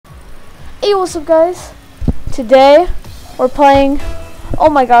Hey, what's up, guys? Today we're playing. Oh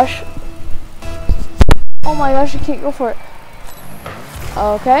my gosh! Oh my gosh! I can't go for it.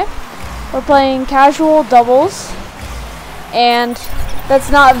 Okay, we're playing casual doubles, and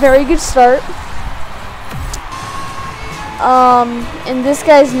that's not a very good start. And this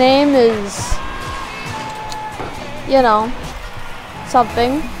guy's name is, you know,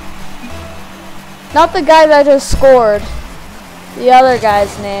 something. Not the guy that just scored. The other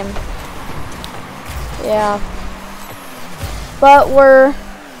guy's name. Yeah. But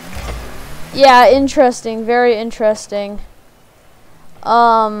yeah, interesting, very interesting.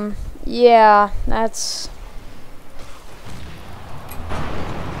 Yeah, that's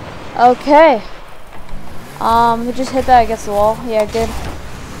okay. We just hit that against the wall. Yeah, good.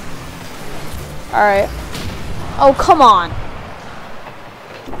 Alright. Oh, come on.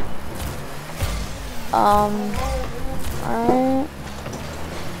 Alright.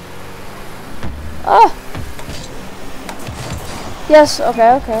 Oh! Yes,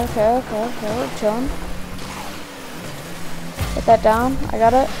 okay, we're chilling. Put that down. I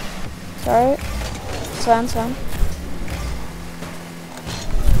got it. Sorry. It's fine, it's fine.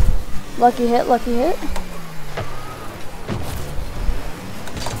 Lucky hit, lucky hit.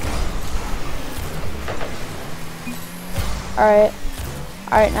 Alright.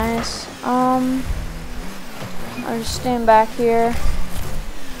 Alright, nice. I'm just staying back here.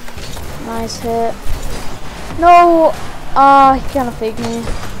 Nice hit. No! He kind of faked me.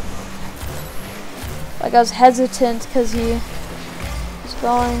 Like, I was hesitant because he was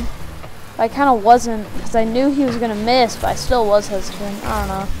going. But I kind of wasn't because I knew he was going to miss, but I still was hesitant. I don't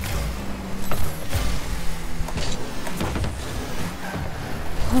know.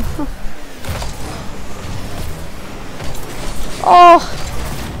 Oh!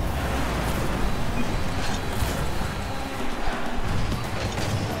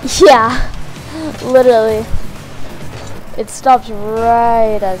 Yeah, literally. It stops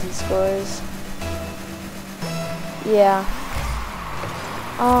right as he scores. Yeah.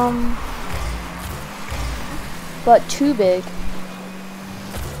 But too big.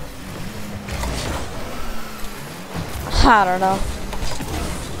 I don't know.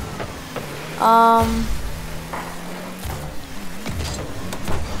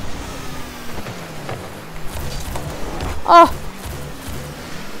 Oh!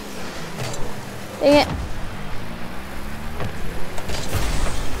 Dang it.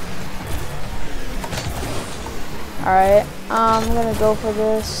 Alright, I'm gonna go for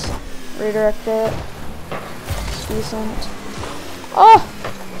this. Redirect it. It's decent. Oh!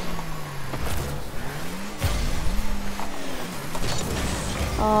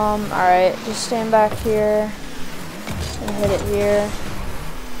 Alright, just stand back here and hit it here.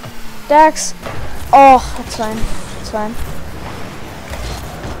 Dax! Oh, that's fine. That's fine.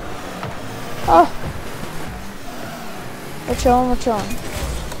 Oh! We're chilling, we're chilling.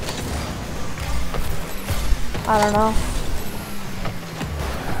 I don't know.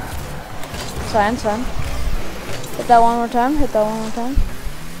 It's fine, it's fine. Hit that one more time, hit that one more time.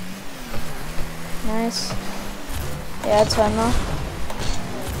 Nice. Yeah, it's fine though.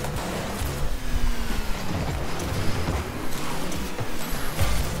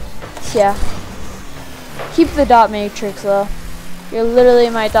 Yeah. Keep the dot matrix though. You're literally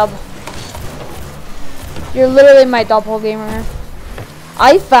my doppelganger.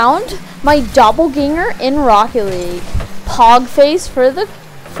 I found my doppelganger in Rocket League. Pogface for the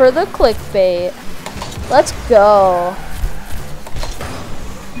clickbait. Let's go.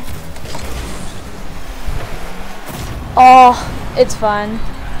 Oh, it's fine.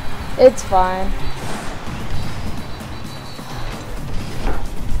 It's fine.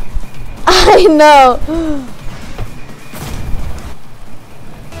 I know.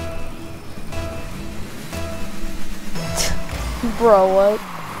 Bro, what?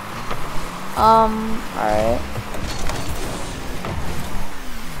 Alright.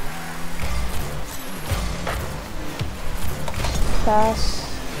 Pass.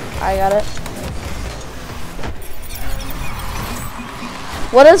 I got it.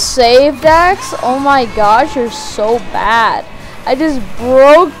 What a save, Dax! Oh my gosh, you're so bad. I just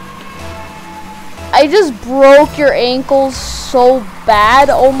broke your ankles so bad.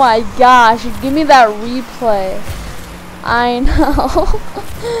 Oh my gosh, give me that replay. I know.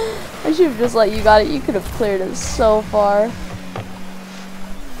 I should have just let you got it. You could have cleared it so far.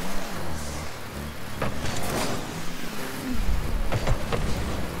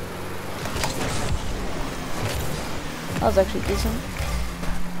 That was actually decent.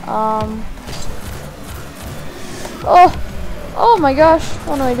 Oh my gosh,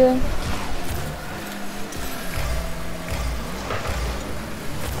 what am I doing?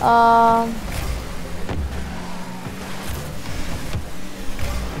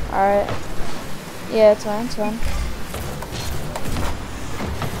 Alright. Yeah, it's fine, it's fine.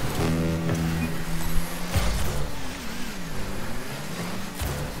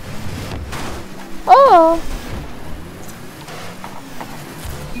 Oh!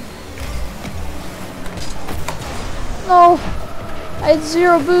 No! I had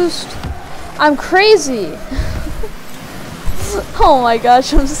 0 boost. I'm crazy! Oh my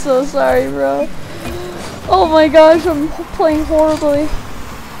gosh, I'm so sorry, bro. Oh my gosh, I'm playing horribly.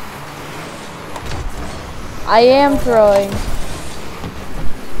 I am throwing.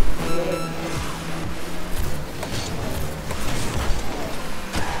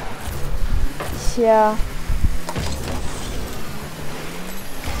 Yeah.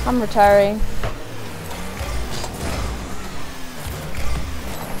 I'm retiring.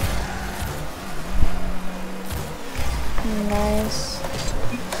 Nice.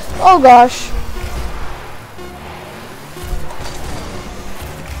 Oh gosh.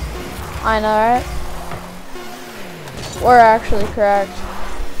 I know, right? We're actually correct.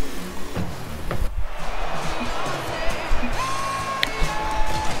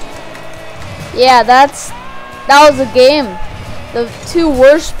 Yeah, that was a game. The 2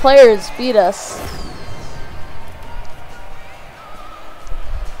 worst players beat us.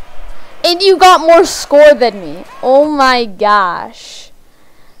 And you got more score than me. Oh my gosh.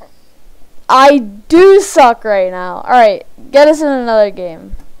 I do suck right now. Alright, get us in another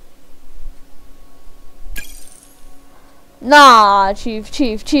game. Nah, Chief. Tell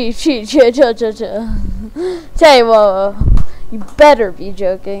you what, you better be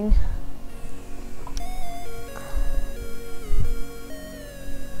joking.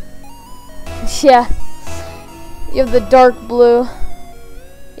 Yeah. You have the dark blue.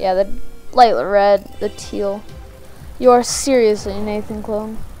 Yeah, the light red, the teal. You are seriously Nathan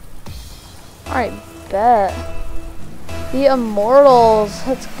Clone. Alright, bet. The Immortals.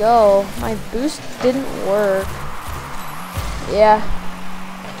 Let's go. My boost didn't work. Yeah.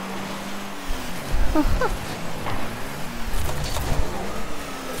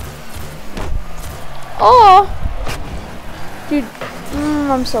 Oh! Dude,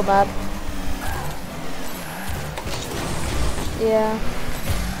 I'm so bad. Yeah.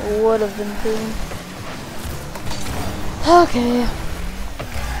 Would have been cool. Okay.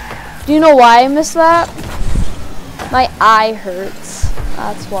 Do you know why I missed that? My eye hurts.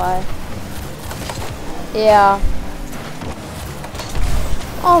 That's why. Yeah.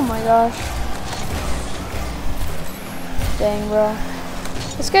 Oh my gosh. Dang, bro.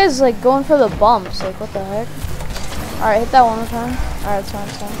 This guy's like going for the bumps. Like, what the heck? Alright, hit that one more time. Alright, it's fine,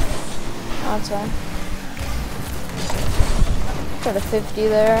 it's fine. Oh, it's fine. Got a 50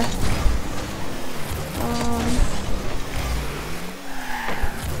 there.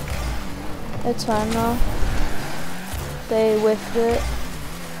 It's fine though. They whiffed it.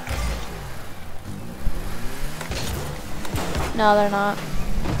 No, they're not.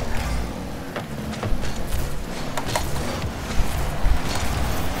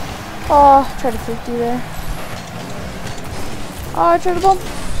 Oh, tried a 50 there. Oh, I tried a bump.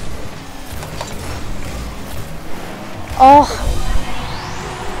 Oh.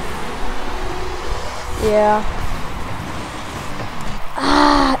 Yeah.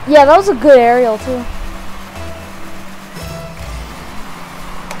 Ah, yeah, that was a good aerial too.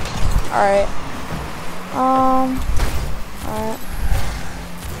 Alright. Alright.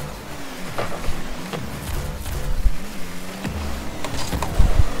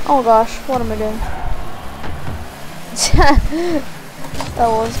 Oh gosh, what am I doing? That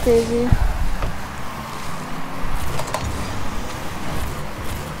was crazy.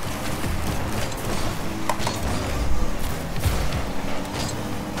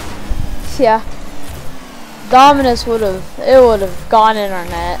 Yeah. Dominus would have gone in our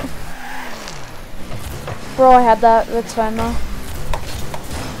net. Bro, I had that. That's fine though.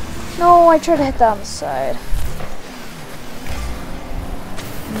 No, I tried to hit that on the side.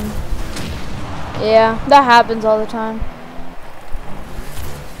 Yeah, that happens all the time.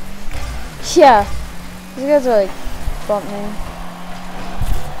 Yeah. These guys are like bumping me.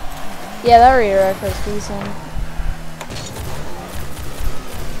 Yeah, that redirect was decent.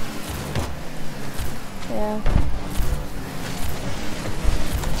 Yeah.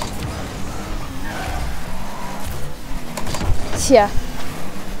 Yeah.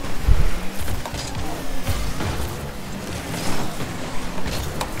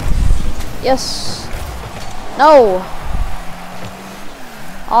 Yes. No.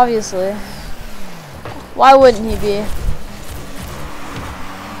 Obviously. Why wouldn't he be?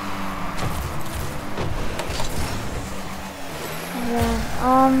 Yeah.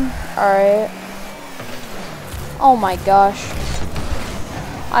 Alright. Oh my gosh.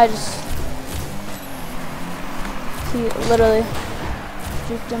 He literally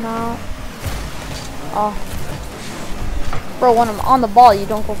juked him out. Oh. Bro, when I'm on the ball, you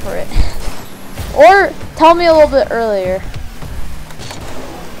don't go for it. Or tell me a little bit earlier.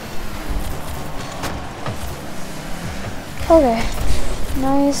 Okay.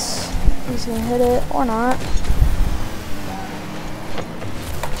 Nice. He's gonna hit it or not.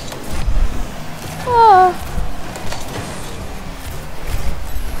 Ah.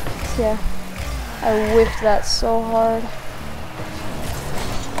 Yeah. I whiffed that so hard.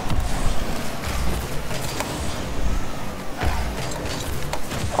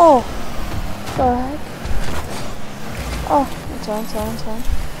 Oh. The heck? Oh, it's fine, it's fine, it's fine.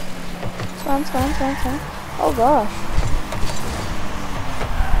 It's fine, it's fine, it's fine, it's fine. Oh gosh.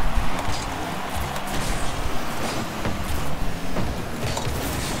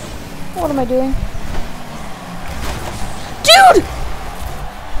 What am I doing? Dude!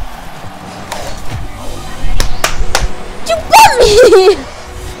 You butt me!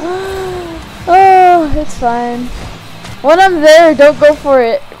 Oh, it's fine. When I'm there, don't go for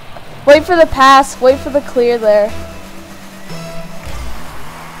it. Wait for the pass. Wait for the clear there.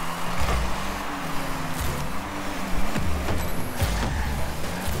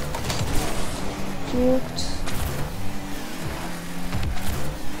 Juked.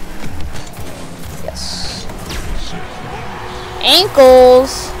 Yes.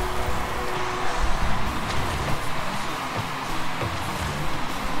 Ankles.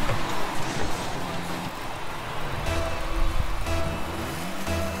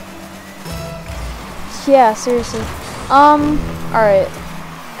 Yeah, seriously. Alright.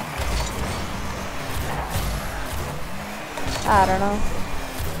 I don't know.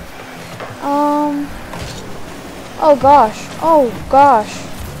 Oh gosh. Oh gosh.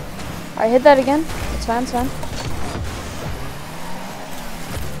 Alright, hit that again. It's fine, it's fine.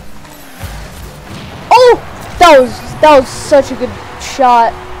 Oh! That was such a good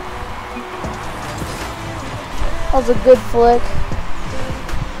shot. That was a good flick.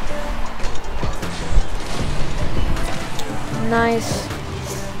 Nice.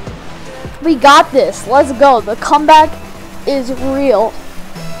 We got this. Let's go. The comeback is real.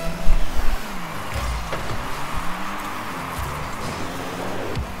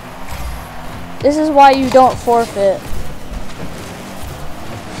 This is why you don't forfeit.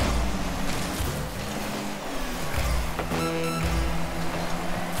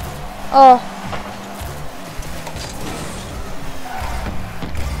 Oh.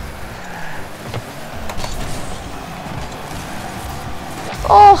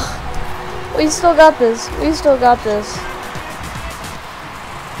 Oh, we still got this. We still got this.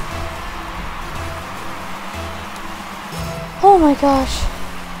 Oh my gosh.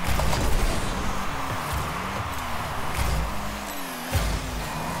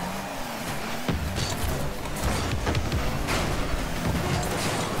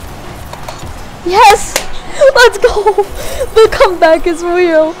 Yes! Let's go! The comeback is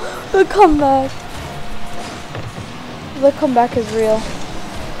real. The comeback. The comeback is real.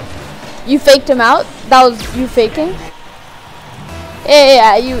 You faked him out? That was you faking?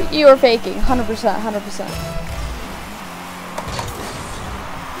 Yeah, you were faking. 100%, 100%.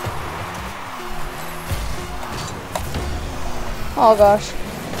 Oh gosh.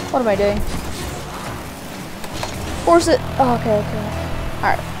 What am I doing? Force it. Oh, okay.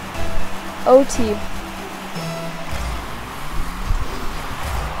 Alright. OT.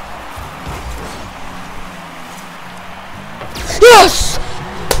 Yes!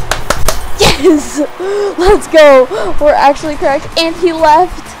 Yes! Let's go! We're actually correct. And he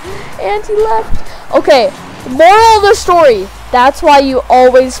left. And he left. Okay. Moral of the story. That's why you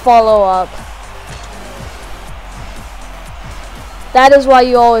always follow up. That is why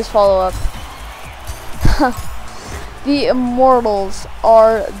you always follow up. The Immortals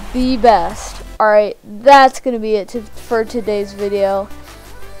are the best. Alright, that's going to be it for today's video.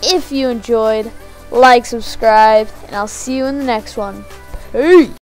 If you enjoyed, like, subscribe, and I'll see you in the next one. Peace!